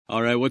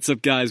All right, what's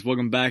up, guys?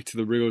 Welcome back to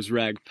the Riggo's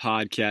Rag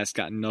podcast.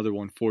 Got another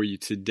one for you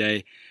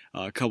today.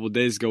 A couple of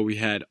days ago, we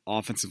had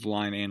offensive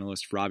line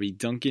analyst Robbie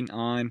Duncan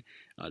on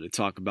to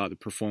talk about the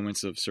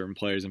performance of certain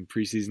players in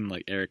preseason,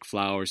 like Eric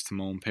Flowers,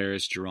 Timon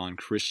Paris, Jerron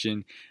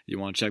Christian. You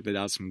want to check that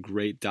out? Some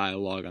great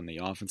dialogue on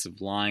the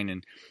offensive line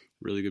and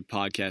really good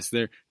podcast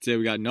there. Today,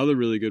 we got another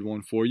really good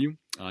one for you.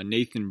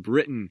 Nathan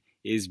Britton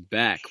is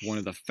back, one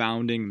of the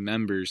founding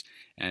members,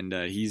 and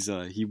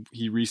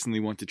he recently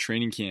went to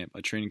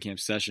a training camp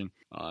session.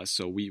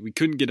 So we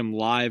couldn't get him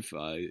live.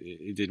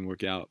 It didn't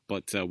work out,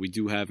 but we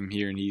do have him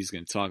here, and he's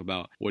going to talk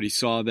about what he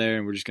saw there,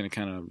 and we're just going to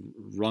kind of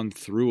run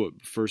through it.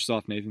 First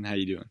off, Nathan, how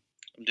you doing?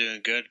 I'm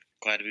doing good.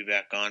 Glad to be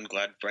back on.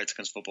 Glad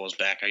Redskins football is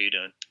back. How you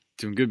doing?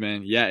 Doing good,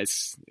 man. Yeah,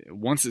 it's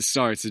once it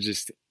starts,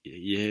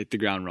 you hit the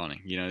ground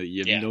running. You know,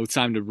 you have no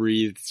time to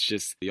breathe. It's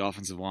just the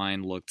offensive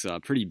line looked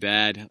pretty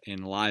bad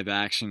in live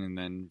action, and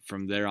then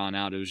from there on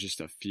out, it was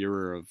just a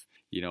furor of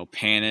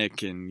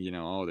panic and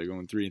they're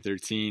going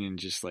 3-13, and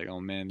just like,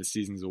 oh man, the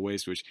season's a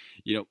waste. Which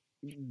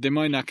they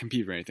might not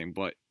compete for anything,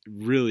 but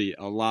really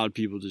a lot of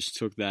people just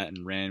took that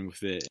and ran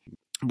with it.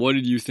 What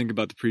did you think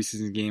about the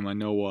preseason game? I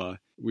know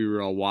we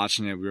were all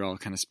watching it. We were all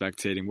kind of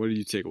spectating. What did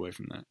you take away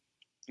from that?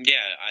 Yeah,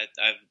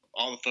 I've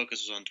all the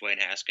focus was on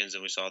Dwayne Haskins,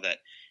 and we saw that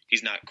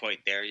he's not quite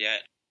there yet.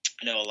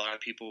 I know a lot of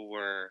people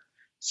were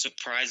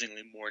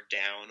surprisingly more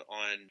down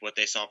on what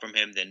they saw from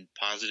him than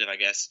positive. I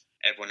guess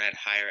everyone had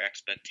higher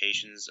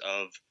expectations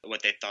of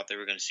what they thought they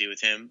were going to see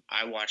with him.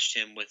 I watched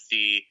him with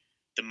the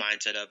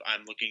mindset of,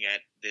 I'm looking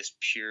at this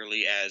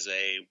purely as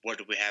a what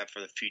do we have for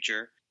the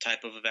future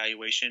type of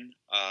evaluation.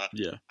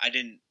 I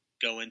didn't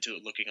go into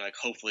it looking like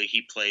hopefully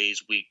he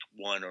plays week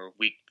 1 or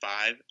week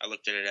 5. I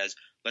looked at it as,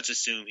 let's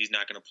assume he's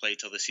not going to play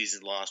till the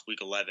season's lost week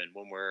 11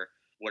 when we're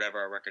whatever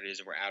our record is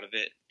and we're out of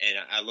it. And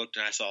I looked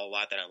and I saw a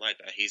lot that I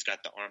liked. He's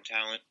got the arm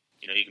talent.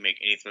 He can make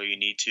any throw you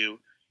need to.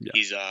 Yeah.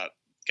 He's got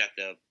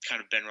the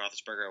kind of Ben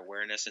Roethlisberger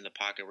awareness in the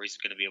pocket where he's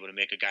going to be able to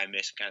make a guy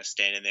miss and kind of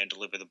stand in there and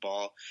deliver the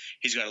ball.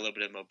 He's got a little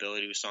bit of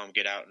mobility. We saw him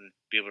get out and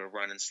be able to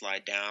run and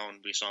slide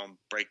down. We saw him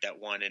break that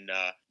one and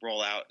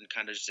roll out and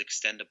kind of just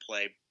extend a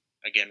play.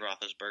 Again,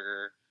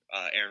 Roethlisberger,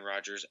 Aaron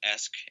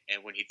Rodgers-esque,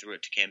 and when he threw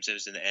it to Cam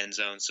Simmons in the end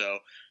zone. So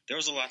there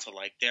was a lot to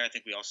like there. I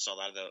think we also saw a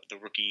lot of the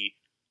rookie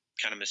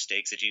kind of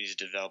mistakes that he needs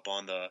to develop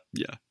on. The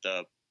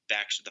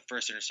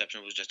first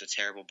interception was just a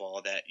terrible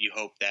ball that you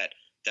hope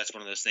that's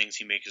one of those things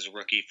he makes as a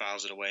rookie,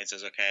 files it away and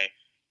says, okay,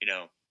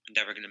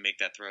 never going to make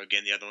that throw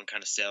again. The other one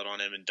kind of sailed on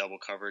him in double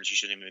coverage. You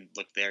shouldn't even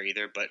look there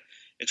either, but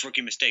it's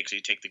rookie mistakes, so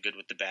you take the good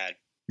with the bad.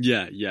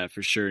 Yeah,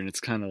 for sure. And it's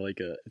kind of like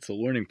it's a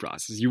learning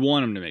process. You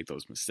want him to make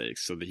those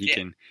mistakes so that he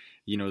can,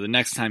 the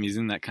next time he's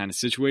in that kind of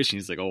situation,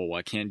 he's like, oh, well,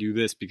 I can't do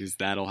this because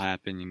that'll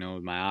happen.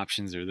 My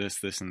options are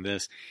this, and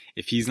this.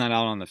 If he's not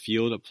out on the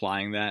field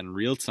applying that in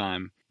real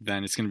time,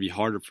 then it's going to be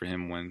harder for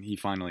him when he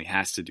finally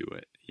has to do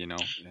it,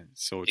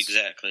 So it's,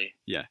 exactly.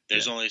 Yeah.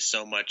 There's only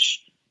so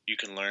much you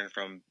can learn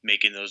from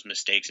making those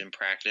mistakes in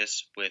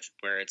practice with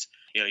where it's,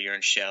 you're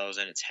in shells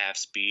and it's half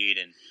speed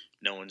and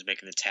no one's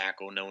making the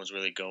tackle. No one's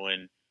really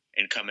going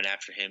and coming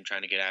after him,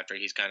 trying to get after.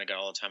 He's kind of got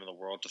all the time in the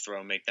world to throw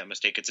and make that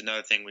mistake. It's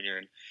another thing when you're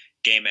in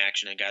game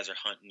action and guys are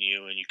hunting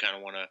you and you kind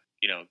of want to,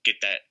 get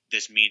that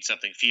this means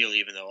something feel,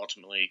 even though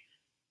ultimately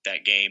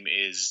that game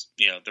is,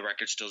 the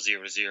record's still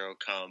 0-0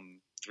 come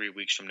 3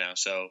 weeks from now.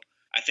 So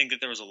I think that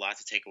there was a lot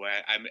to take away.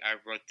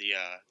 I wrote the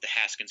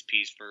Haskins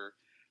piece for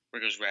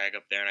Riggo's Rag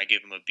up there, and I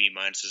gave him a B-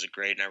 as a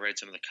grade, and I read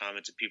some of the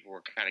comments and people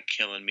were kind of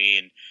killing me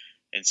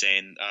and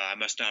saying I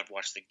must not have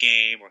watched the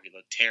game or he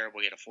looked terrible.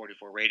 He had a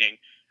 44 rating.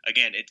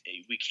 Again,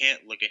 we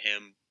can't look at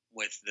him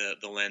with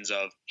the lens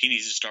of he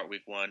needs to start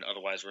week 1,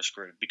 otherwise we're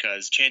screwed.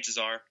 Because chances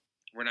are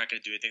we're not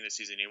going to do anything this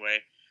season anyway.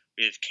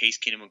 We have Case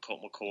Keenum and Colt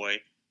McCoy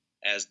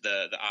as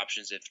the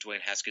options if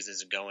Dwayne Haskins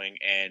isn't going.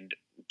 And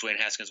Dwayne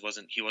Haskins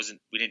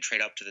we didn't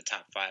trade up to the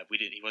top 5.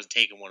 He wasn't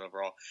taken 1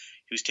 overall.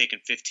 He was taken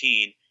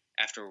 15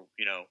 after,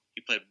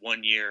 he played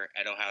 1 year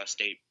at Ohio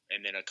State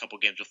and then a couple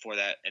games before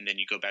that, and then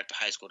you go back to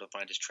high school to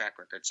find his track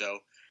record. So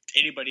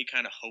anybody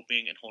kind of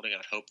hoping and holding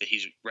out hope that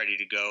he's ready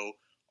to go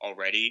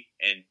already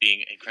and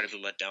being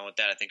incredibly let down with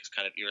that, I think is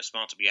kind of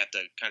irresponsible. You have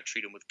to kind of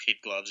treat him with kid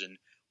gloves and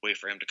wait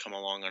for him to come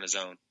along on his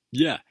own.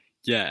 Yeah,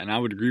 and I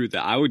would agree with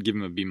that. I would give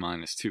him a B-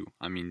 too.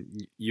 I mean,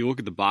 you look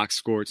at the box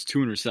score, it's 2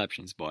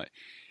 interceptions, but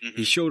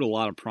he showed a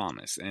lot of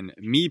promise. And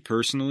me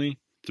personally,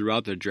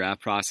 throughout the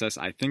draft process,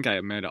 I think I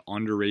might have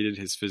underrated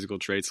his physical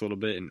traits a little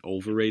bit and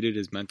overrated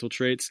his mental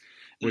traits,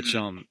 which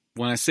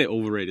when I say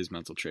overrated his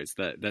mental traits,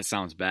 that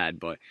sounds bad,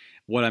 but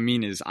what I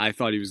mean is I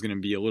thought he was going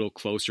to be a little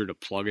closer to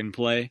plug and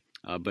play.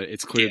 But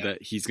it's clear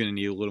that he's going to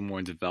need a little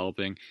more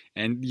developing.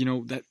 And,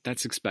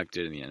 that's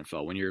expected in the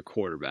NFL when you're a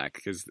quarterback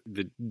because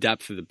the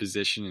depth of the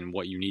position and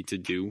what you need to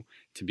do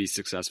to be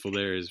successful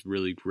there is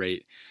really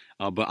great.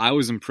 But I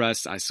was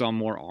impressed. I saw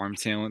more arm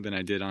talent than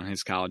I did on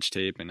his college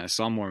tape, and I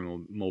saw more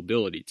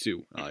mobility,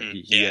 too.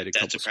 He had a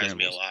couple that surprised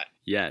me a lot.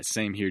 Yeah,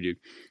 same here, dude.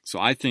 So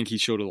I think he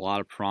showed a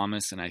lot of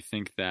promise, and I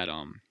think that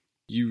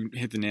you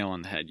hit the nail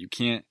on the head. You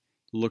can't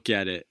look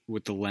at it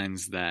with the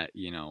lens that,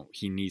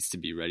 he needs to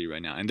be ready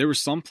right now. And there were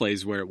some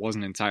plays where it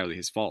wasn't entirely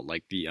his fault,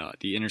 like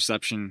the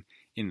interception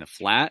in the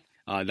flat.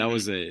 That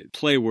was a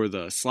play where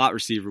the slot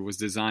receiver was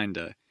designed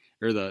to,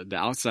 or the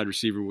outside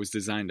receiver was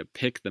designed to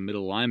pick the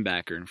middle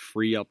linebacker and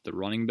free up the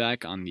running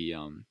back on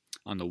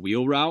the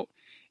wheel route.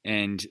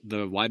 And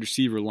the wide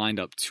receiver lined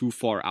up too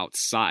far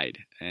outside.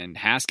 And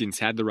Haskins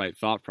had the right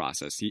thought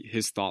process.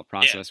 His thought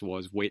process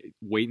was wait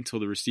until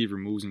the receiver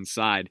moves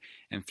inside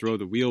and throw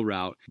the wheel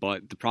route.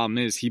 But the problem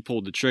is he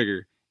pulled the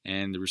trigger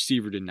and the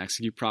receiver didn't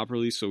execute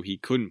properly, so he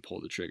couldn't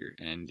pull the trigger.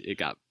 And it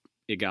got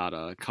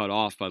cut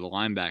off by the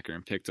linebacker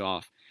and picked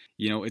off.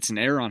 It's an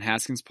error on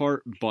Haskins'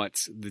 part, but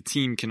the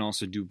team can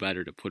also do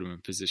better to put him in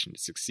position to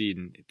succeed.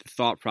 And the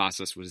thought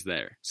process was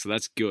there. So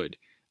that's good.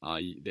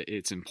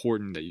 It's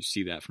important that you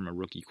see that from a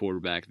rookie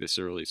quarterback this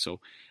early. So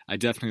I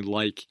definitely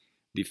like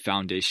the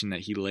foundation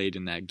that he laid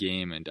in that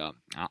game, and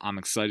I'm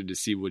excited to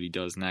see what he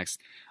does next.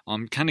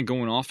 Kind of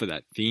going off of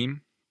that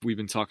theme, we've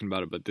been talking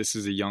about it, but this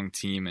is a young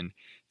team, and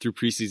through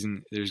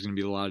preseason, there's going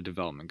to be a lot of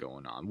development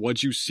going on.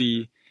 What'd you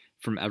see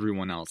from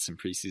everyone else in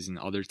preseason?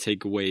 Other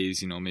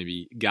takeaways,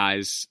 maybe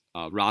guys,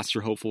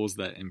 roster hopefuls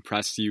that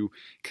impressed you,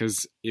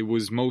 because it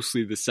was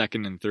mostly the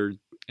second and third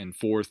and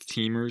fourth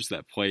teamers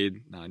that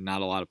played,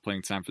 not a lot of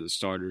playing time for the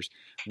starters.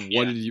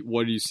 What did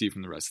you see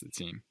from the rest of the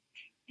team?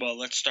 Well,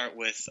 let's start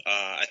with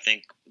I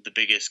think the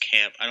biggest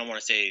camp. I don't want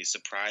to say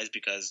surprise,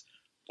 because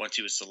once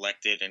he was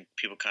selected and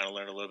people kind of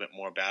learned a little bit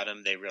more about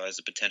him, they realized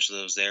the potential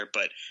that was there.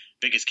 But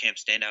biggest camp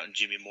standout in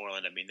Jimmy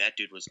Moreland. I mean, that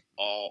dude was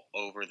all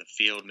over the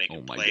field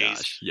making plays. Oh my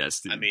gosh, yes,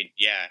 dude. I mean,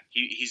 yeah,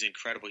 he's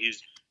incredible. He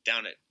was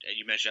down at,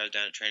 you mentioned I was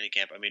down at training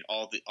camp. I mean,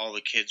 all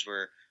the kids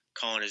were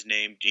calling his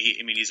name.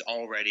 He's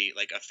already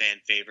like a fan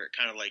favorite,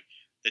 kind of like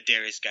the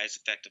Darius Geis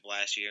effect of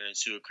last year and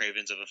Sua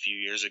Cravens of a few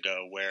years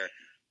ago, where,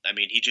 I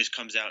mean, he just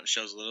comes out and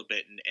shows a little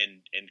bit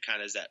and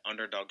kind of is that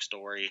underdog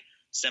story,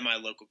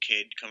 semi-local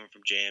kid coming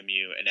from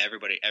JMU, and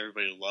everybody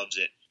loves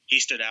it. He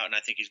stood out, and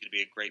I think he's going to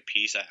be a great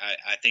piece.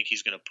 I think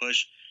he's going to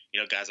push,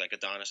 guys like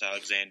Adonis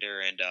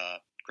Alexander and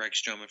Greg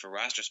Stroman for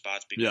roster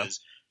spots, because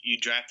you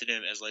drafted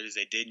him as late as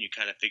they did, and you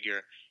kind of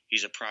figure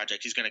he's a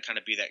project. He's going to kind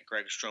of be that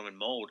Greg Stroman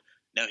mold.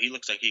 Now he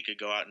looks like he could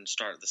go out and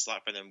start the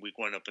slot for them week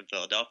 1 up in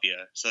Philadelphia.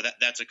 So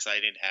that's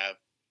exciting to have,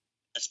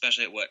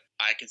 especially at what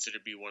I consider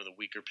to be one of the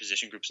weaker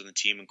position groups on the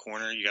team in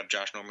corner. You have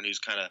Josh Norman, who's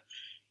kind of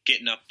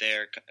getting up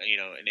there,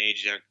 in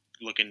age. They're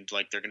looking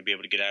like they're going to be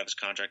able to get out of his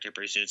contract here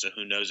pretty soon. So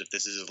who knows if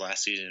this is his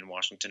last season in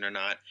Washington or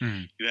not.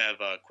 You have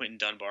Quentin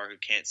Dunbar, who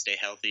can't stay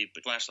healthy,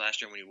 but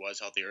last year when he was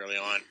healthy early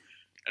on.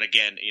 And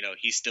again,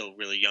 he's still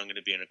really young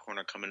to be in a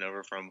corner coming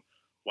over from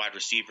wide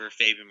receiver.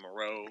 Fabian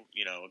Moreau,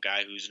 a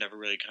guy who's never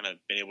really kind of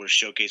been able to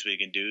showcase what he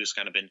can do, has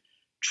kind of been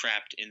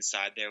trapped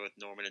inside there with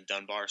Norman and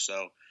Dunbar.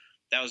 So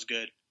that was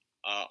good.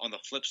 On the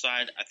flip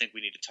side, I think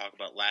we need to talk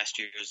about last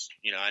year's,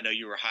 I know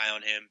you were high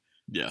on him.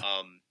 Yeah.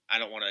 I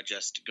don't want to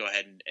just go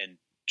ahead and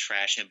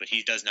trash him, but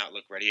he does not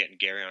look ready yet in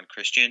Garyon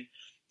Christian.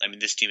 I mean,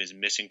 this team is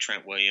missing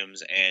Trent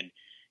Williams, and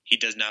he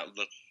does not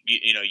look,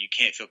 you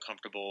can't feel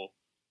comfortable,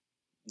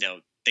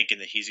 thinking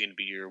that he's going to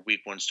be your week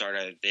 1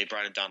 starter. They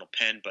brought in Donald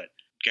Penn, but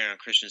Garyon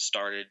Christian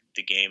started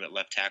the game at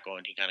left tackle,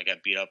 and he kind of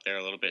got beat up there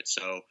a little bit.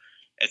 So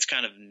it's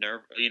kind of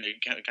you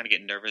kind of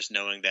get nervous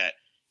knowing that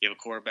you have a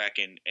quarterback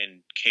in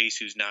Case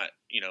who's not,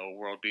 a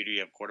world beater. You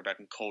have a quarterback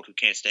in Colt who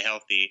can't stay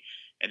healthy.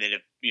 And then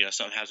if,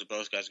 something happens with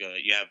both guys,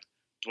 you have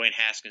Dwayne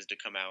Haskins to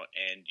come out,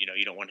 and,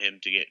 you don't want him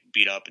to get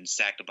beat up and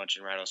sacked a bunch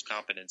and rattle his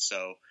confidence.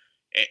 So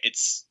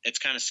it's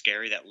kind of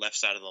scary, that left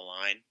side of the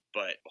line.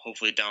 But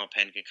hopefully Donald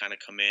Penn can kind of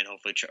come in.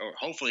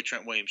 Hopefully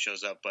Trent Williams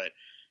shows up. But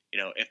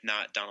if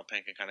not, Donald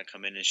Penn can kind of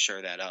come in and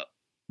shore that up.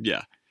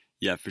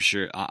 Yeah, for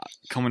sure.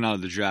 Coming out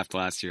of the draft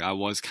last year, I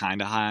was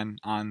kind of high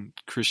on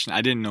Christian.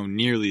 I didn't know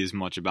nearly as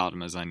much about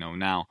him as I know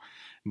now.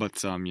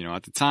 But,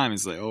 at the time,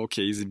 it's like,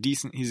 okay, he's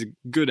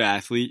a good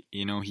athlete.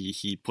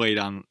 He played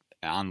on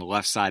the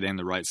left side and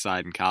the right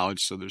side in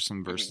college, so there's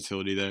some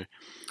versatility there.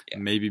 Yeah.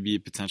 Maybe be a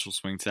potential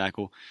swing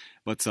tackle.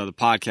 But the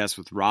podcast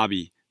with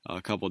Robbie a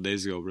couple of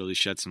days ago really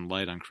shed some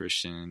light on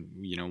Christian.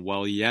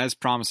 While he has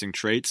promising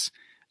traits,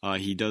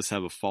 he does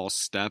have a false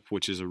step,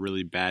 which is a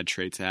really bad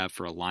trait to have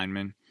for a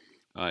lineman,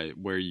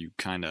 where you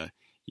kind of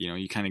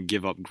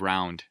give up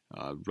ground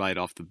right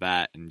off the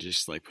bat and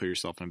just like put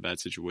yourself in a bad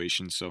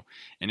situation. So,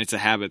 and it's a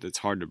habit that's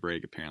hard to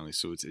break apparently.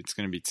 So it's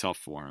going to be tough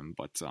for him.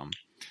 But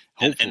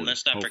hopefully, and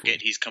let's not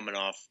forget he's coming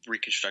off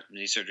reconstructive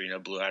knee surgery.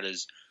 Blew out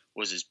his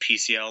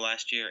PCL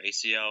last year,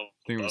 ACL,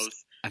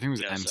 both. I think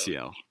it was MCL.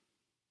 So,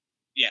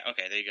 yeah.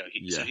 Okay. There you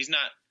go. So he's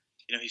not.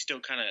 He's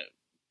still kind of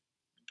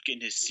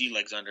getting his sea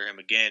legs under him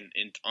again,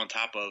 and on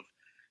top of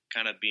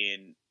kind of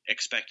being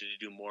expected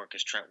to do more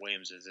because Trent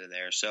Williams is in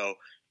there. So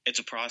it's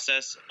a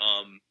process.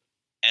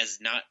 As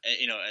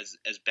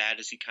bad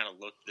as he kind of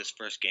looked this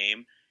first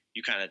game,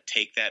 you kind of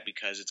take that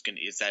because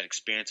it's that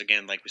experience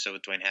again, like we said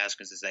with Dwayne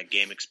Haskins, is that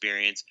game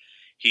experience.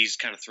 He's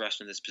kind of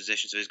thrust in this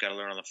position, so he's got to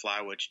learn on the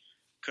fly, which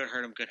could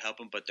hurt him, could help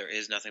him, but there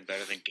is nothing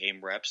better than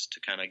game reps to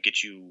kind of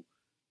get you,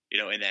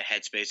 in that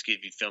headspace,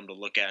 give you film to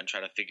look at and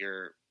try to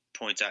figure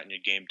points out in your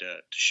game to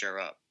shore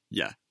up.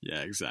 Yeah,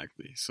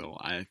 exactly. So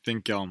I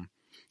think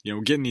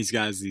getting these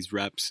guys these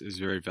reps is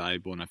very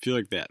valuable, and I feel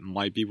like that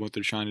might be what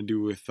they're trying to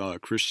do with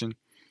Christian.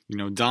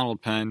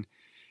 Donald Penn,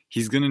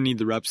 he's going to need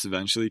the reps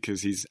eventually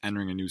because he's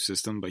entering a new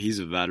system, but he's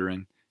a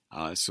veteran,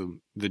 so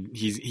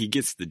he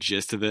gets the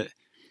gist of it.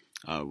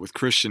 With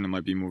Christian, it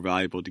might be more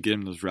valuable to get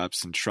him those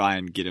reps and try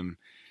and get him,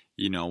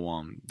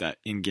 that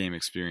in-game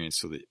experience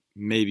so that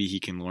maybe he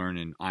can learn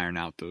and iron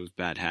out those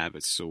bad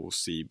habits. So we'll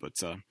see, but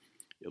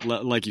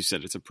like you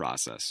said, it's a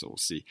process, so we'll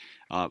see.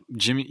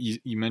 Jimmy,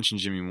 you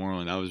mentioned Jimmy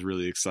Moreland. I was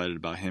really excited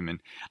about him, and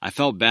I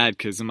felt bad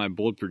because in my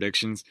bold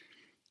predictions,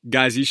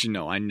 guys, you should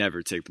know I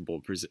never take the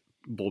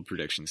bold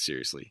predictions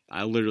seriously.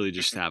 I literally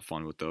just have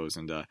fun with those,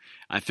 and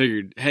I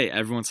figured, hey,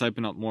 everyone's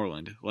hyping up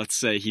Moreland. Let's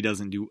say he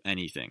doesn't do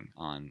anything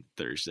on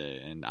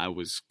Thursday, and I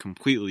was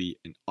completely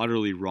and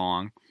utterly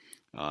wrong.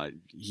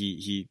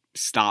 He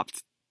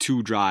stopped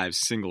 2 drives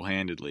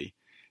single-handedly.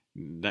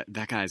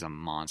 That guy's a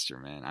monster,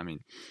 man. I mean,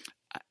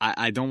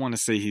 I don't want to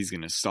say he's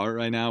going to start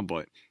right now,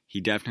 but he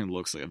definitely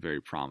looks like a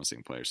very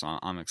promising player, so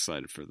I'm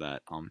excited for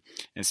that.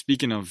 And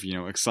speaking of,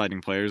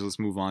 exciting players, let's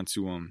move on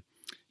to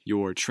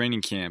your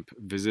training camp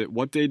visit.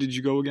 What day did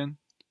you go again?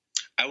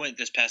 I went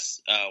this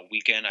past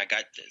weekend. I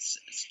got this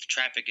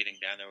traffic getting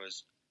down there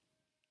was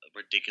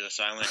ridiculous,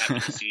 so I only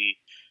happened to see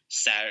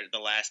the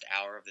last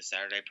hour of the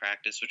Saturday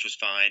practice, which was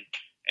fine,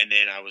 and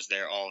then I was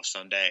there all of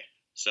Sunday.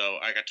 So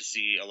I got to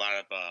see a lot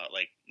of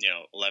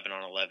 11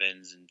 on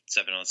 11s and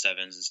 7 on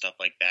 7s and stuff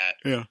like that.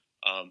 Yeah.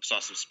 Saw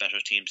some special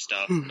team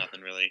stuff.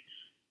 Nothing really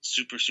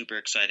super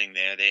exciting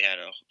there. They had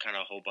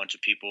a whole bunch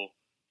of people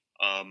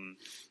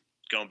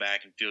going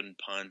back and fielding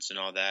punts and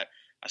all that.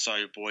 I saw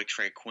your boy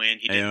Trey Quinn.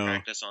 He didn't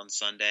practice on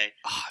Sunday,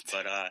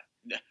 but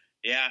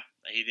yeah,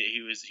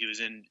 he was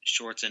in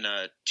shorts and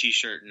a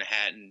t-shirt and a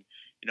hat and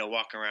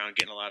walking around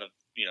getting a lot of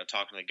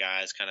talking to the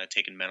guys, kind of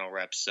taking mental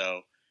reps.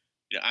 So.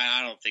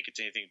 I don't think it's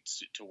anything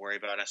to worry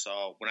about. I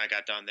saw when I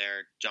got down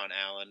there, John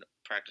Allen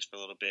practiced for a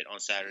little bit on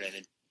Saturday and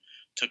then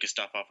took his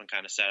stuff off and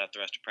kind of sat out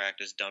the rest of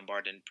practice.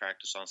 Dunbar didn't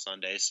practice on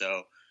Sunday.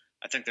 So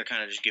I think they're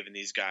kind of just giving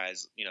these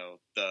guys,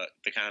 the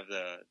kind of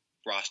the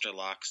roster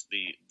locks,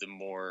 the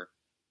more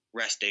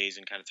rest days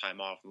and kind of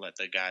time off and let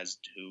the guys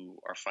who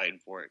are fighting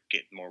for it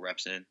get more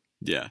reps in.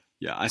 Yeah.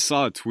 I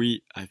saw a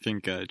tweet. I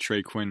think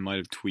Trey Quinn might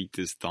have tweaked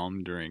his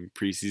thumb during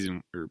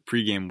preseason or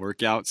pregame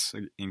workouts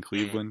in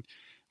Cleveland,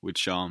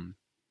 which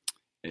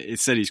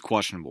it said he's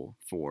questionable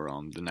for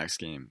the next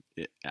game.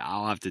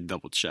 I'll have to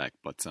double check,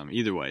 but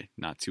either way,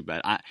 not too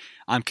bad.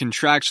 I'm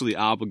contractually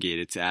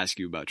obligated to ask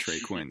you about Trey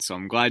Quinn, so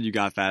I'm glad you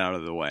got that out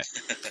of the way.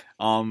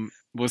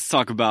 Let's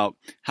talk about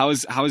how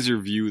is your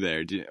view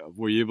there?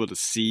 Were you able to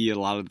see a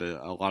lot of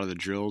the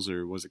drills,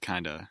 or was it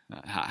kind of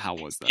how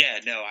was that? Yeah,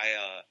 no,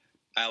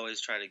 I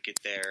always try to get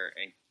there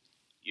and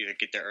either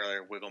get there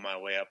earlier, wiggle my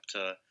way up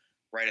to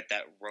right at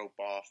that rope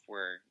off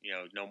where,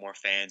 no more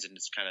fans and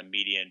it's kind of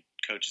media and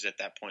coaches at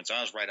that point. So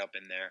I was right up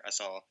in there. I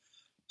saw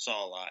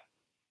a lot.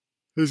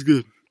 That's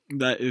good.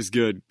 That is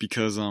good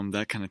because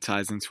that kind of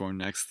ties into our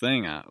next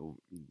thing.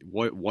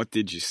 What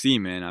did you see,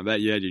 man? I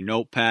bet you had your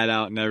notepad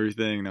out and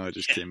everything. No,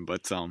 just kidding.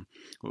 But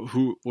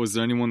who was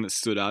there anyone that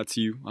stood out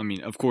to you? I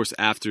mean, of course,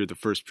 after the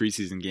first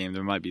preseason game,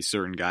 there might be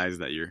certain guys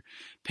that you're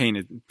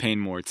paying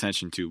more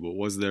attention to. But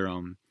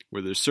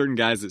were there certain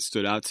guys that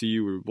stood out to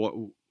you,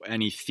 or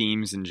any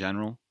themes in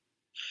general?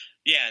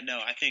 Yeah, no,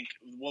 I think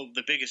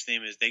the biggest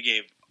theme is they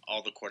gave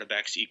all the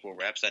quarterbacks equal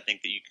reps. I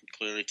think that you can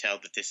clearly tell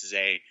that this is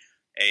a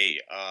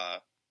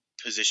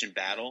position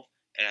battle,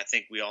 and I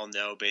think we all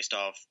know based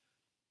off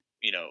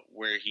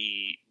where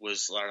he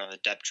was on the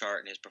depth chart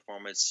and his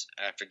performance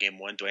after game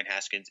 1, Dwayne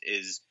Haskins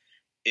is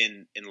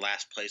in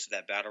last place of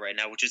that battle right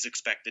now, which is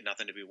expected.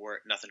 Nothing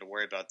to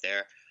worry about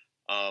there.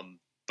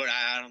 But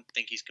I don't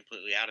think he's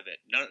completely out of it.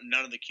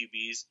 None of the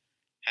QBs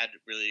had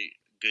really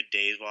good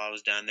days while I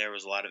was down there. There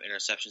was a lot of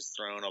interceptions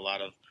thrown, a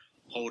lot of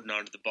holding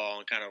onto the ball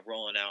and kind of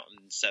rolling out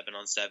in 7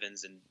 on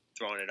 7s and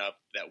throwing it up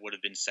that would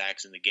have been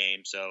sacks in the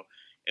game. So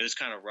it was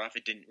kind of rough.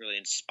 It didn't really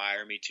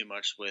inspire me too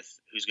much with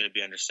who's going to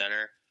be under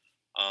center.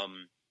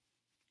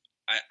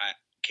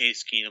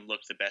 Case Keenum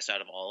looked the best out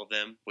of all of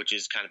them, which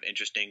is kind of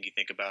interesting. You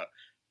think about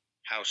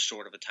how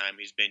short of a time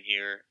he's been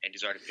here, and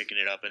he's already picking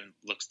it up and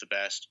looks the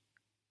best.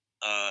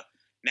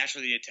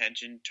 Naturally, the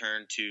attention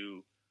turned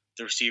to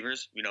the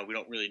receivers. We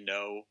don't really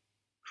know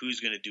who's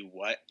going to do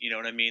what. You know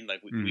what I mean?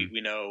 Like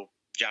we know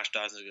Josh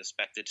Dawson is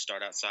expected to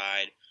start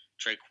outside,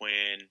 Trey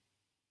Quinn,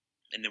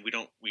 and then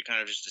we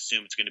kind of just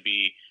assume it's going to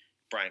be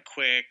Brian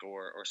Quick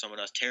or someone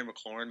else. Terry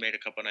McLaurin made a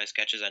couple of nice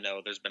catches. I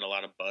know there's been a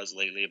lot of buzz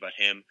lately about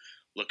him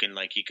looking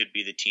like he could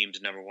be the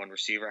team's number 1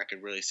 receiver. I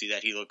could really see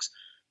that. He looks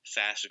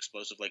fast,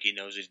 explosive, like he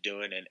knows what he's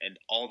doing, and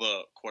all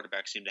the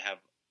quarterbacks seem to have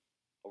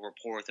a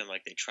rapport with him,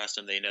 like they trust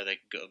him. They know they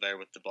can go there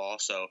with the ball.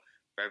 So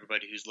for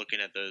everybody who's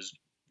looking at those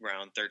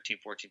round 13,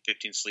 14,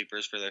 15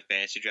 sleepers for their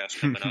fantasy drafts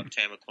coming up,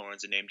 Tam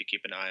McLaurin's a name to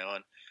keep an eye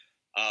on.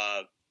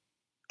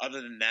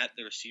 Other than that,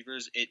 the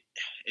receivers, it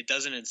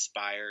doesn't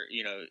inspire,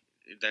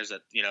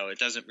 it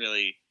doesn't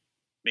really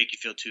make you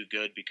feel too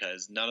good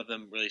because none of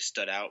them really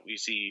stood out. We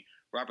see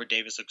Robert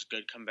Davis looks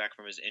good coming back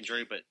from his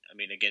injury, but I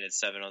mean, again,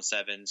 it's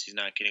 7-on-7s. He's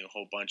not getting a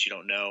whole bunch. You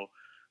don't know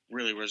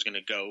really where he's going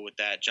to go with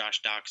that.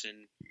 Josh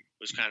Doxson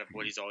was kind of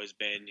what he's always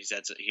been.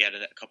 He had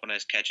a couple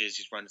nice catches.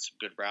 He's running some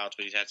good routes,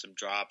 but he's had some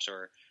drops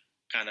or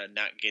kind of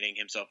not getting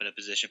himself in a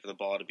position for the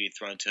ball to be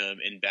thrown to him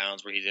in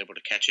bounds where he's able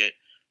to catch it.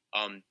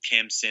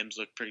 Cam Sims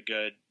looked pretty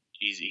good.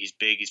 He's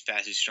big, he's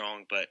fast, he's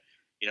strong, but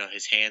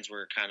his hands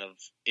were kind of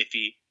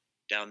iffy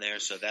down there,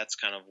 so that's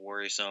kind of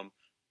worrisome.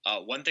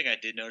 One thing I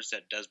did notice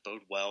that does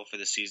bode well for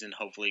the season,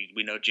 hopefully,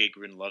 we know Jay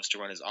Gruden loves to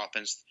run his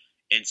offense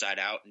inside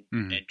out,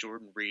 and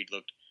Jordan Reed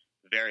looked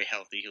very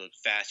healthy. He looked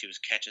fast. He was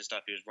catching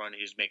stuff. He was running.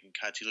 He was making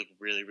cuts. He looked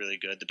really, really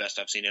good. The best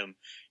I've seen him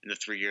in the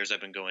 3 years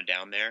I've been going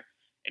down there.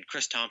 And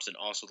Chris Thompson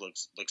also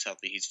looks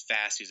healthy. He's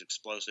fast. He's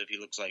explosive. He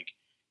looks like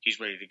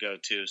he's ready to go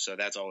too. So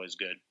that's always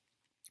good.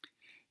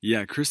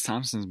 Yeah, Chris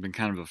Thompson's been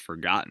kind of a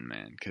forgotten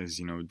man because,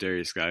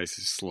 Darius Geis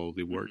is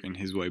slowly working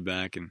his way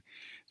back. And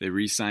they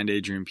re-signed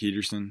Adrian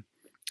Peterson,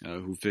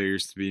 who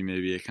figures to be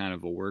maybe a kind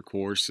of a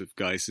workhorse if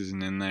Geis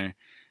isn't in there.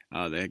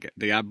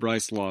 They got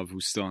Bryce Love,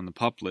 who's still on the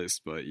PUP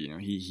list, but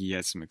he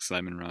has some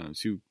excitement around him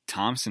too.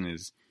 Thompson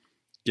is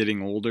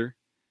getting older,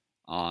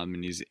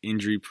 and he's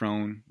injury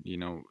prone.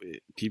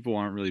 People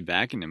aren't really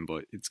backing him,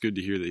 but it's good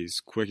to hear that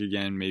he's quick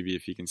again. Maybe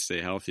if he can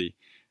stay healthy,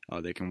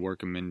 they can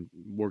work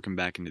him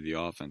back into the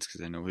offense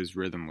because I know his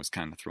rhythm was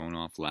kind of thrown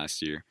off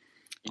last year.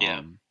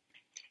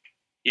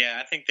 Yeah,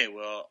 I think they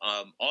will.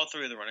 All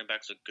three of the running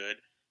backs look good.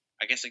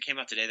 I guess it came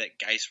out today that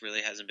Geis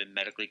really hasn't been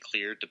medically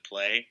cleared to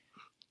play.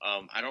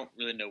 I don't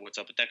really know what's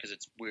up with that because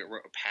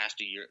we're past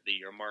the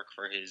year mark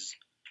for his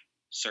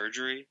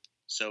surgery,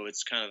 so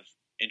it's kind of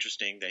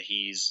interesting that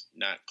he's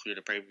not cleared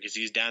to play because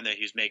he's down there.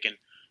 He was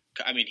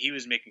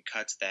making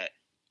cuts that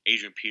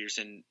Adrian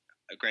Peterson,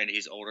 granted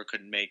he's older,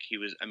 couldn't make. He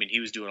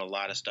was doing a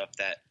lot of stuff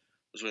that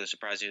was really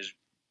surprising. He was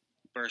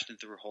bursting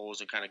through holes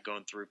and kind of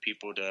going through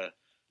people to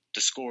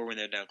score when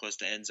they're down close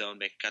to end zone,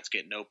 making cuts,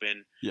 getting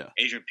open. Yeah.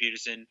 Adrian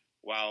Peterson,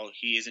 while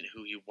he isn't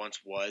who he once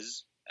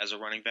was as a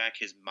running back,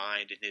 his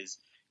mind and his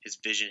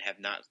vision have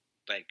not,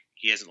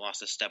 he hasn't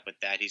lost a step with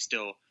that. He's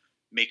still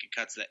making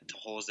cuts to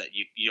holes that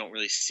you don't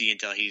really see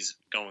until he's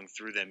going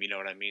through them. You know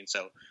what I mean?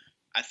 So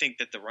I think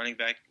that the running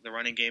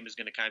game is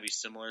going to kind of be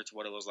similar to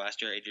what it was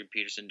last year. Adrian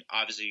Peterson,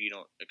 obviously you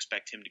don't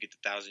expect him to get to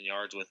 1,000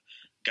 yards with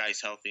guys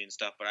healthy and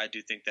stuff, but I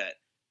do think that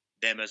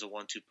them as a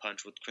 1-2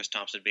 punch with Chris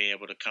Thompson being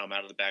able to come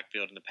out of the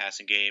backfield in the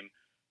passing game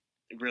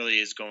really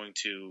is going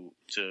to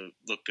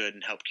look good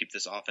and help keep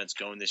this offense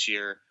going this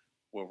year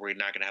where we're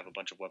not going to have a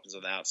bunch of weapons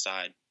on the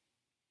outside.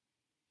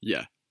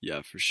 Yeah,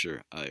 for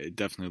sure. It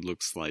definitely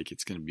looks like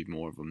it's going to be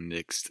more of a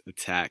mixed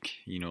attack.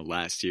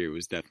 Last year it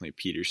was definitely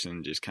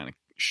Peterson just kind of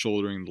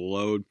shouldering the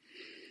load.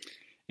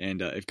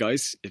 And if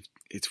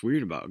it's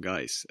weird about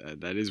Geis,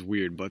 that is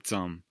weird, but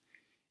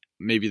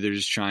maybe they're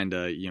just trying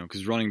to,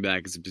 because running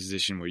back is a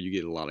position where you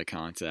get a lot of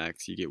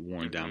contact, you get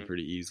worn down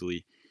pretty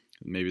easily.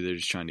 Maybe they're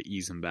just trying to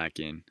ease him back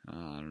in. I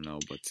don't know,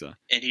 but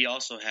and he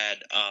also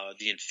had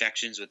the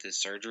infections with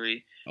his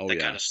surgery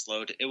kind of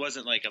slowed. It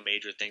wasn't like a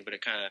major thing, but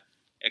it kind of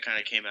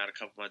came out a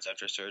couple months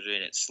after surgery,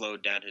 and it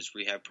slowed down his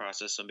rehab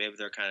process. So maybe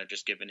they're kind of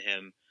just giving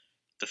him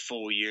the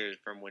full year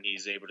from when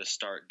he's able to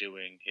start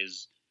doing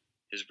his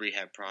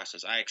rehab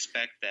process. I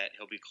expect that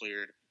he'll be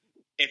cleared,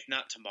 if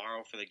not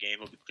tomorrow for the game,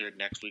 he'll be cleared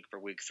next week for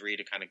week 3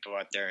 to kind of go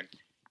out there and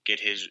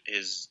get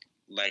his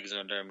legs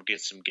under him,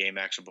 get some game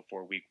action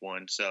before week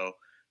 1. So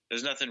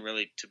there's nothing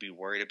really to be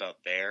worried about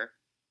there.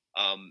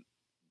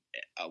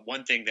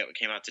 One thing that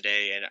came out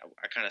today, and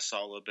I kind of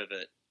saw a little bit of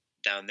it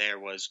down there,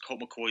 was Colt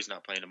McCoy's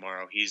not playing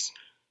tomorrow. He's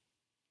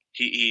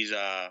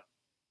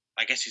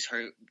I guess he's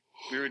hurt.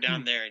 We were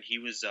down there and he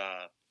was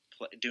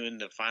doing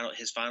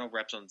his final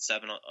reps on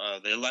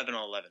the 11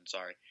 on 11.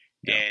 Sorry,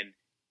 yeah. And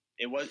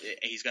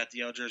he's got the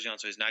yellow jersey on,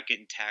 so he's not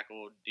getting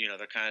tackled.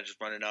 They're kind of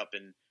just running up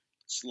and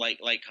light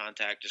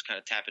contact, just kind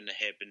of tapping the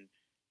hip. And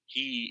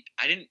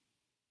I didn't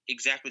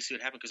exactly see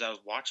what happened because I was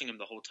watching him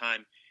the whole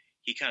time.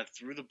 He kind of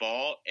threw the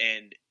ball,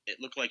 and it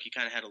looked like he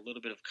kind of had a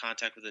little bit of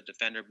contact with the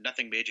defender.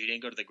 Nothing major. He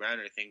didn't go to the ground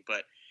or anything,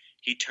 but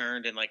he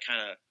turned and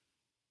kind of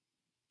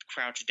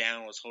crouched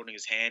down, was holding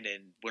his hand,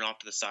 and went off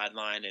to the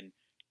sideline and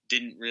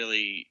didn't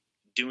really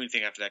do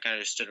anything after that. Kind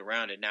of just stood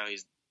around, and now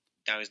he's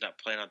not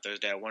playing on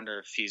Thursday. I wonder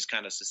if he's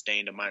kind of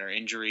sustained a minor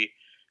injury.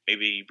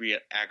 Maybe he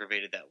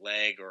re-aggravated that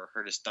leg or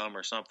hurt his thumb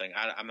or something.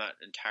 I'm not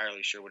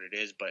entirely sure what it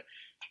is, but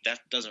that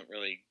doesn't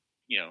really,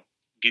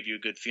 give you a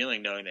good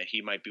feeling knowing that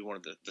he might be one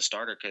of the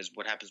starter, because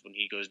what happens when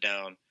he goes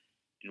down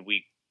in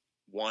week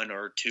 1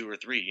 or 2 or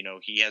 3?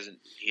 He has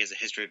a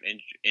history of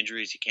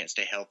injuries. He can't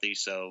stay healthy,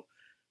 so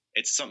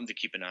it's something to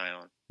keep an eye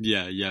on.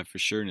 Yeah, for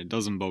sure, and it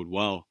doesn't bode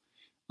well.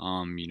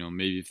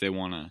 Maybe if they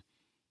want to,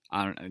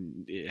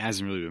 it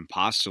hasn't really been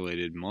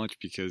postulated much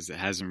because it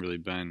hasn't really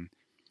been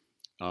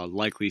a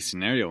likely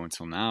scenario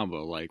until now,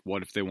 but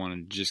what if they want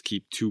to just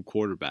keep 2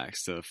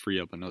 quarterbacks to free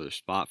up another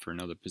spot for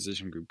another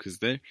position group? Because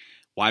their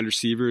wide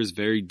receiver is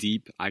very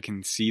deep. I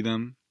can see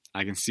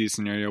a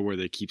scenario where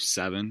they keep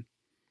 7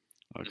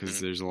 because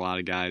there's a lot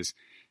of guys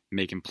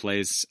making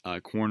plays.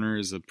 Corner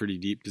is a pretty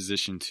deep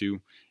position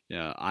too.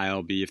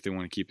 ILB if they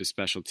want to keep a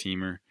special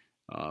teamer.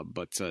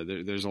 But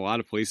there's a lot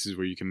of places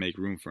where you can make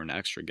room for an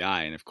extra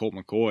guy. And if Colt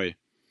McCoy,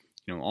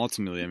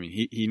 ultimately, I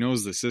mean, he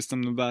knows the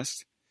system the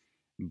best.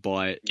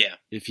 But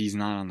if he's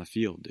not on the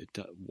field,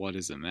 what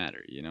does it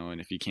matter,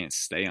 And if he can't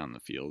stay on the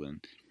field,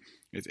 and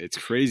it's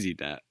crazy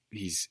that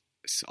he's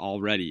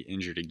already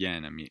injured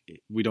again. I mean,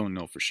 we don't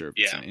know for sure if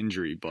it's an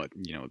injury, but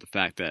the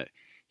fact that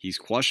he's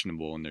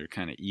questionable and they're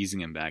kind of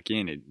easing him back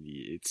in,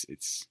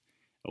 it's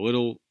a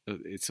little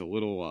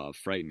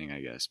frightening,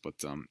 I guess. But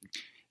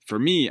for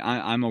me,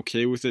 I'm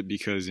okay with it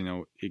because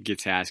it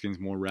gets Haskins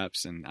more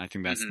reps, and I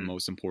think that's the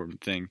most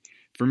important thing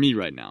for me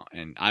right now.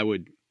 And I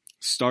would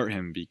start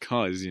him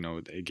because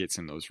it gets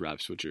him those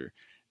reps, which are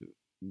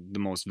the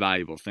most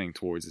valuable thing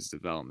towards his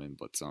development.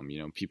 But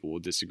people will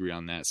disagree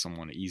on that. Some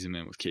want to ease him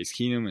in with Case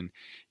Keenum, and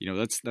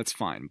that's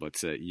fine.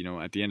 But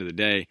at the end of the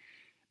day,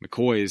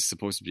 McCoy is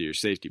supposed to be your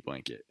safety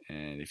blanket,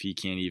 and if he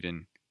can't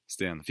even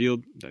stay on the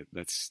field,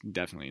 that's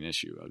definitely an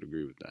issue. I would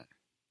agree with that.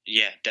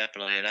 Yeah,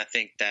 definitely. And I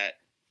think that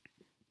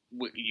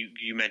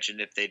you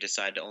mentioned if they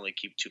decide to only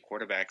keep 2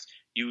 quarterbacks,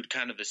 you would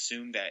kind of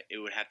assume that it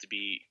would have to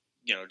be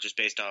just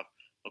based off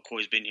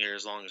McCoy's been here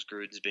as long as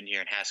Gruden's been here,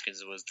 and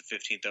Haskins was the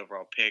 15th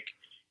overall pick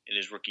in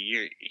his rookie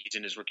year. He's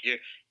in his rookie year.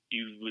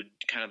 You would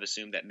kind of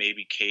assume that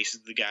maybe Case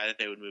is the guy that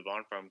they would move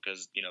on from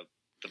because,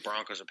 the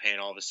Broncos are paying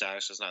all of his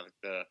salary, so it's not like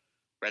the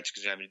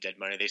Redskins are having dead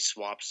money. They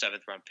swapped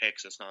 7th-round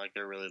picks, so it's not like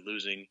they're really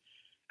losing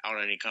out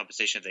on any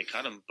compensation if they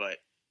cut him. But,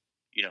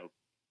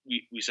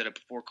 we said it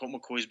before, Colt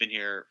McCoy's been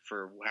here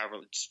for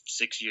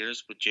 6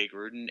 years with Jay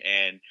Gruden,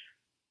 and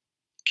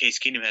Case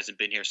Keenum hasn't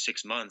been here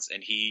 6 months,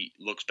 and he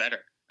looks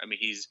better. I mean,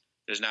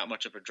 there's not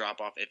much of a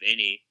drop-off, if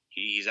any.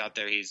 He's out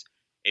there. He's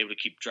able to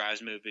keep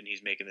drives moving.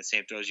 He's making the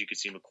same throws you could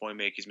see McCoy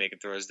make. He's making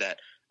throws that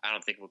I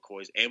don't think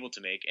McCoy's able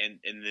to make. And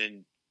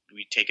then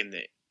we take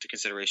into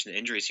consideration the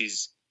injuries.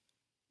 He's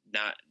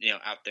not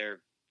out there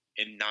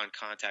in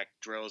non-contact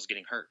drills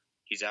getting hurt.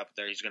 He's out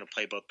there. He's going to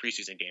play both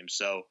preseason games.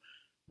 So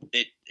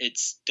it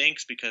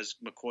stinks because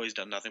McCoy's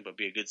done nothing but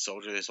be a good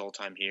soldier this whole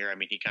time here. I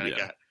mean, he kind of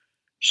got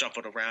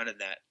shuffled around in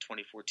that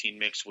 2014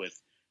 mix with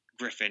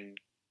Griffin,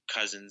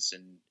 Cousins,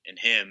 and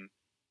him,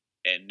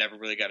 and never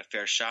really got a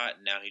fair shot.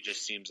 And now he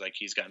just seems like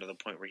he's gotten to the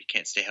point where he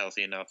can't stay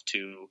healthy enough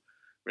to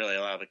really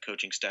allow the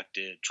coaching staff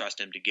to trust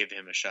him to give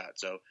him a shot.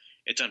 So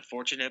it's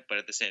unfortunate, but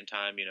at the same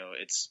time,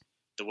 it's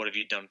the what have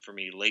you done for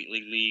me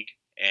lately league.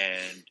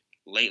 And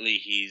lately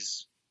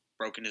he's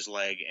broken his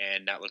leg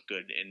and not looked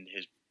good in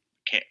his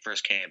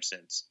first camp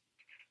since.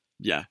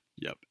 Yeah,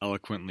 yep,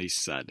 eloquently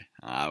said.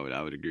 I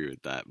would agree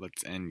with that.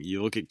 And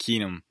you look at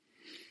Keenum,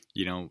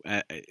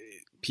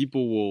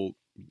 people will.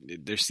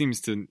 There seems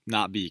to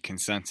not be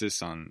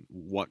consensus on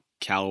what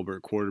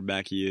caliber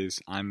quarterback he is.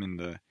 I'm in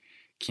the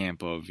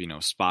camp of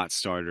spot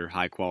starter,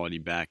 high quality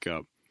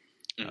backup.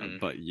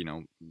 But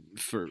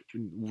for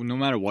no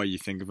matter what you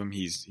think of him,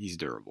 he's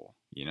durable.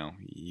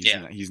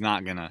 He's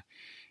not gonna.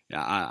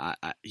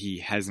 He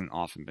hasn't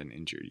often been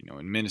injured.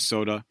 In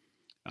Minnesota,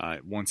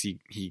 once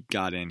he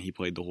got in, he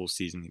played the whole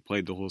season. He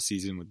played the whole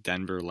season with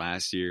Denver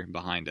last year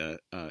behind a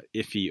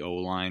iffy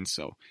O-line.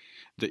 So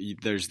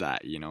there's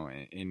that,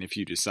 and if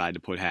you decide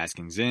to put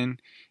Haskins in,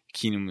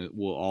 Keenum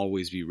will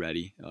always be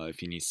ready if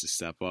he needs to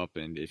step up.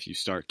 And if you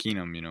start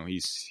Keenum,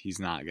 he's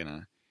not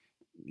gonna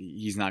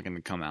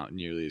come out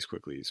nearly as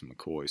quickly as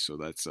McCoy. So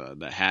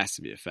that has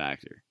to be a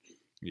factor,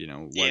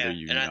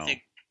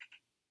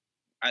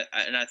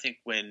 I think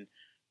when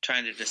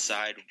trying to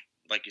decide,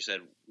 like you said,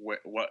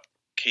 what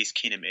Case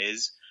Keenum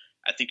is,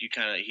 I think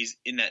he's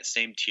in that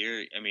same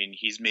tier. I mean,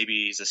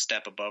 he's a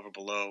step above or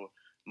below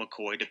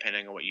McCoy,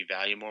 depending on what you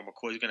value more.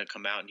 McCoy's going to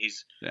come out and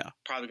he's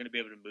probably going to be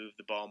able to move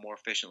the ball more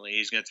efficiently.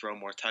 He's going to throw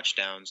more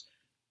touchdowns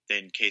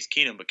than Case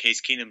Keenum, but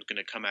Case Keenum's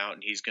going to come out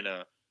and he's going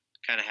to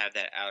kind of have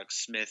that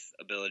Alex Smith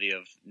ability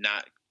of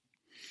not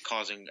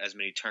causing as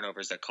many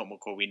turnovers that Colt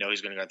McCoy, we know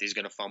he's going to go. He's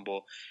going to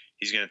fumble.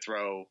 He's going to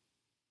throw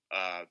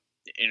bad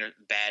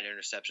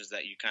interceptions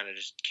that you kind of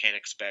just can't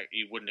expect.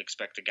 You wouldn't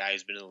expect a guy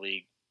who's been in the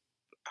league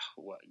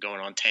going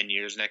on 10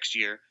 years next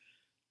year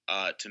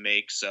to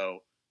make.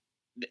 So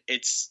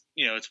it's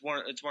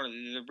whatever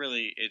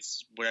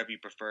you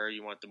prefer.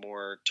 You want the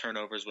more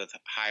turnovers with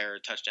higher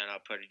touchdown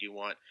output, or do you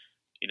want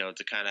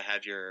to kind of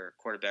have your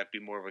quarterback be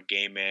more of a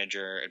game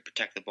manager and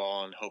protect the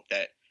ball and hope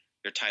that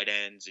your tight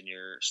ends and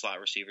your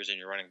slot receivers and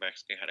your running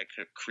backs can kind of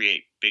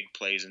create big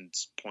plays and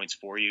points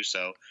for you.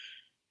 So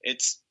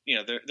it's,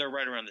 they're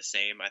right around the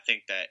same. I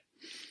think that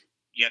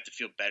you have to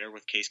feel better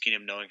with Case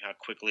Keenum knowing how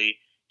quickly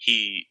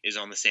he is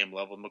on the same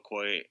level with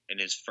McCoy in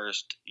his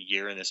first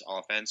year in this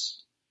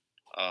offense.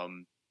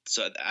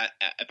 So if I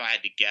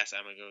had to guess,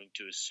 I'm going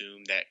to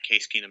assume that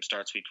Case Keenum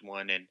starts week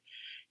 1 and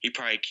he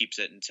probably keeps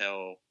it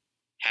until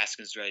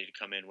Haskins is ready to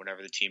come in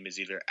whenever the team is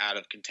either out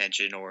of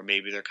contention or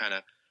maybe they're kind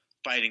of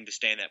fighting to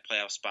stay in that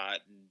playoff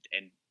spot,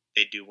 and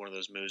they do one of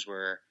those moves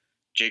where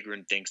Jay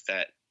Gruden thinks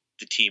that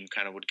the team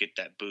kind of would get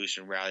that boost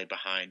and rally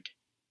behind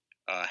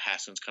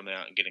Haskins coming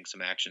out and getting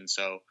some action.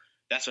 So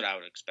that's what I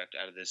would expect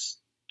out of this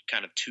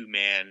kind of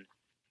 2-man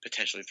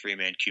potentially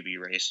 3-man QB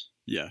race.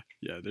 Yeah.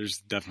 There's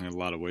definitely a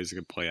lot of ways it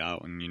could play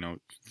out, and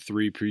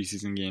 3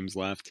 preseason games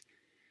left.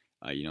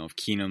 If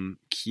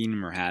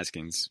Keenum or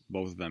Haskins,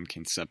 both of them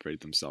can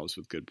separate themselves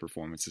with good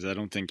performances. I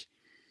don't think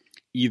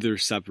either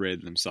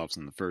separated themselves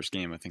in the first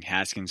game. I think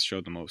Haskins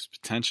showed the most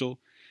potential,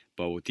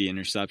 but with the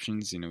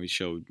interceptions, he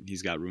showed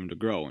he's got room to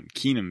grow. And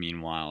Keenum,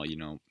 meanwhile,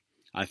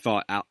 I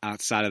thought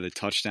outside of the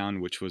touchdown,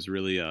 which was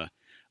really a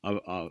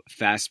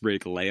fast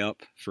break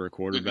layup for a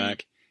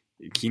quarterback,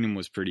 Keenum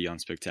was pretty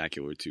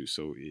unspectacular too.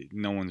 So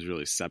no one's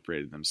really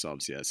separated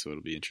themselves yet. So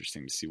it'll be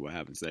interesting to see what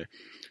happens there.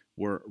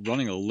 We're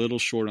running a little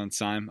short on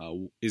time.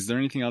 Is there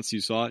anything else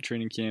you saw at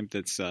training camp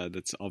that's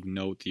of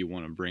note that you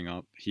want to bring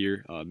up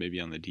here,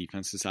 maybe on the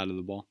defensive side of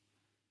the ball?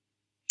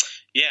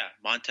 Yeah,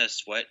 Montez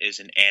Sweat is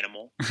an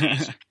animal.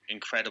 He's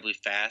incredibly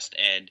fast,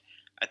 and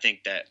I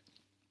think that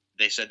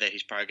they said that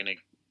he's probably going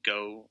to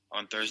go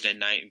on Thursday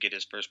night and get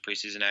his first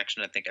preseason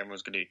action. I think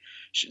everyone's going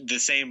to the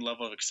same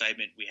level of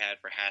excitement we had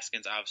for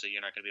Haskins. Obviously,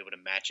 you're not going to be able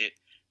to match it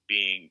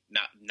being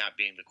not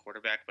being the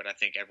quarterback, but I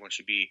think everyone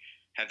should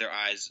have their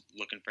eyes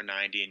looking for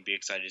 90 and be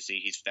excited to see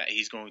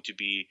he's going to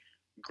be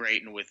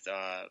great. And with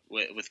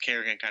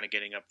Kerrigan kind of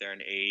getting up there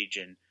in age,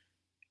 and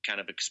kind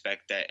of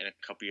expect that in a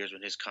couple years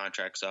when his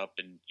contract's up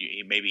and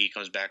maybe he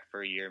comes back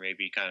for a year,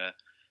 maybe he kind of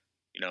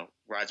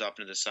rides off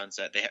into the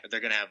sunset. They have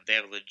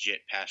a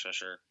legit pass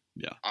rusher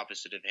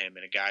opposite of him,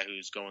 and a guy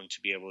who's going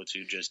to be able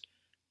to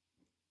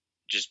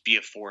just be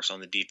a force on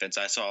the defense.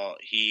 I saw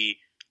he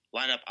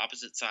lined up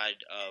opposite side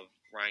of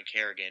Ryan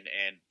Kerrigan,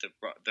 and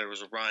there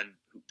was a run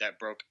that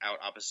broke out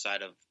opposite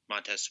side of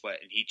Montez Sweat,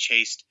 and he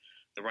chased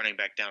the running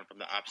back down from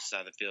the opposite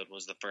side of the field,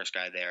 was the first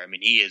guy there. I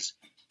mean, he is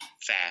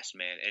fast,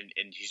 man,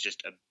 and he's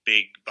just a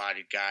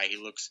big-bodied guy. He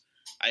looks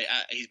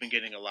he's been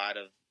getting a lot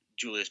of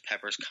Julius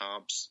Peppers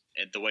comps,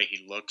 and the way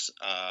he looks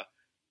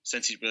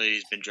since he's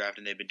been drafted,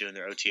 and they've been doing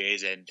their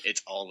OTAs, and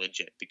it's all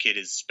legit. The kid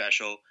is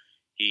special.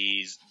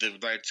 The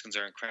Redskins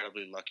are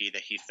incredibly lucky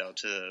that he fell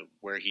to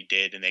where he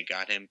did, and they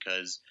got him,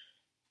 because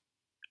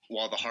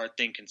while the heart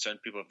thing concerned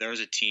people, if there was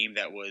a team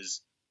that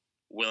was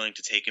willing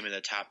to take him in the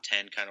top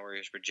 10, kind of where he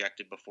was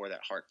projected before that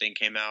heart thing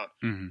came out,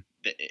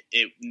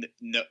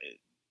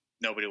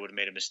 nobody would have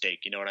made a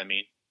mistake. You know what I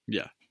mean?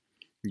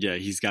 Yeah,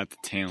 he's got the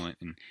talent,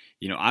 and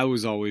I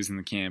was always in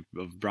the camp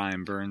of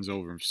Brian Burns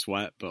over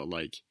Sweat, but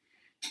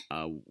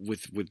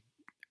with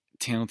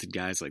talented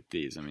guys like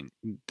these, I mean,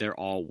 they're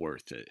all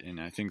worth it.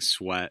 And I think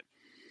Sweat,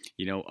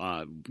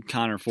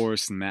 Connor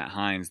Forrest and Matt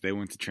Hines, they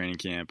went to training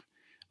camp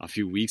a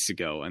few weeks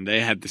ago, and they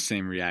had the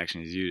same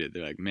reaction as you did.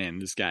 They're like, man,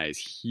 this guy is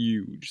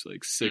huge,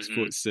 6'6",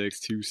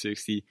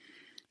 260.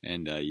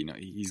 And,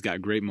 he's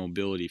got great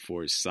mobility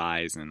for his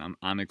size, and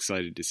I'm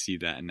excited to see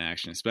that in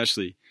action,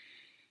 especially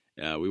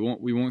we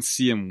won't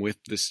see him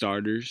with the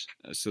starters,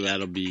 so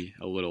that'll be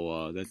a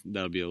little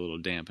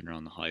dampener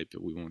on the hype.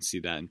 But we won't see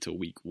that until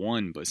week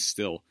 1. But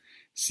still,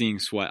 seeing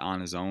Sweat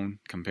on his own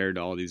compared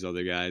to all these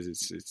other guys,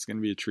 it's going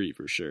to be a treat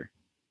for sure.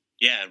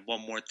 Yeah, and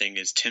one more thing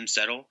is Tim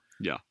Settle.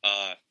 Yeah.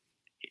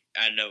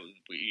 I know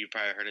you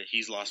probably heard it.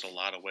 He's lost a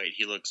lot of weight.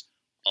 He looks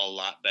a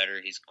lot better.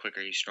 He's quicker.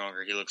 He's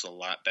stronger. He looks a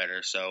lot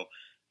better. So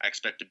I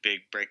expect a big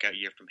breakout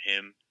year from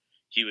him.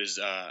 He was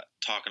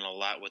talking a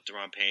lot with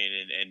Deron Payne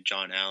and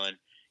John Allen.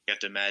 You have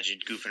to imagine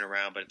goofing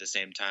around, but at the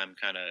same time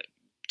kind of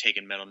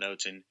taking mental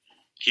notes and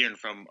hearing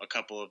from a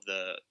couple of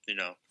the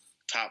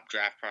top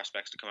draft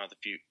prospects to come out, the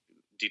few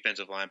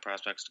defensive line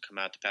prospects to come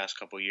out the past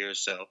couple of years.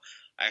 So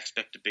I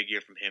expect a big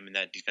year from him and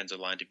that defensive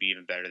line to be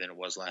even better than it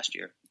was last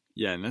year.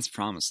 Yeah, and that's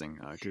promising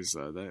because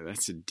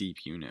that's a deep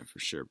unit for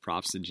sure.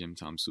 Props to Jim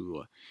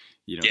Tomsula.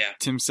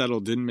 Tim Settle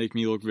didn't make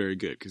me look very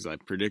good because I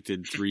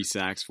predicted 3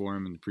 sacks for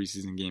him in the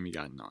preseason game. He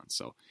got none.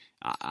 So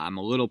I'm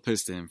a little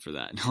pissed at him for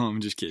that. No,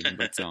 I'm just kidding.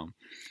 But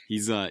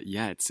he's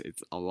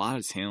it's a lot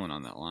of talent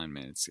on that line,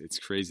 man. It's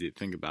crazy to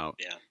think about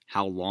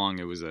how long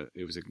it was a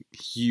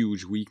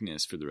huge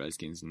weakness for the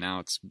Redskins. And now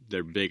it's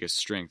their biggest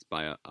strength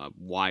by a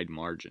wide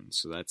margin.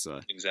 So that's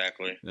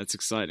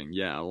exciting.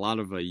 Yeah, a lot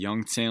of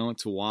young talent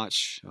to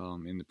watch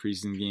in the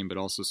preseason game, but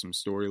also some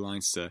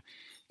storylines to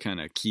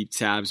kind of keep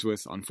tabs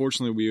with.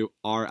 Unfortunately, we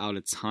are out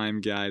of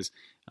time, guys.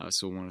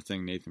 So I want to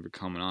thank Nathan for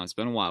coming on. It's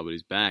been a while, but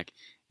he's back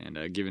and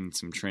giving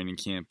some training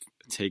camp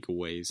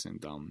takeaways.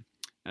 And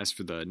as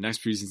for the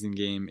next preseason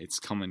game, it's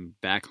coming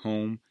back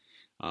home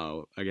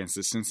against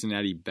the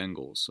Cincinnati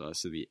Bengals.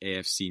 So the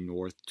AFC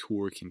North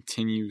tour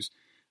continues.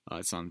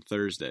 It's on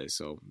Thursday,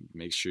 so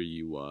make sure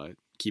you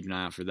keep an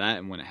eye out for that.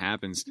 And when it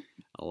happens,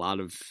 a lot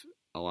of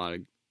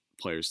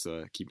players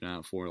to keep an eye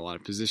out for, a lot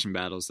of position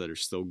battles that are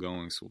still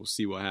going. So we'll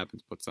see what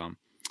happens. But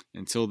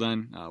until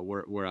then,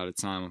 we're out of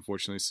time,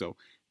 unfortunately. So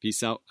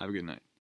peace out. Have a good night.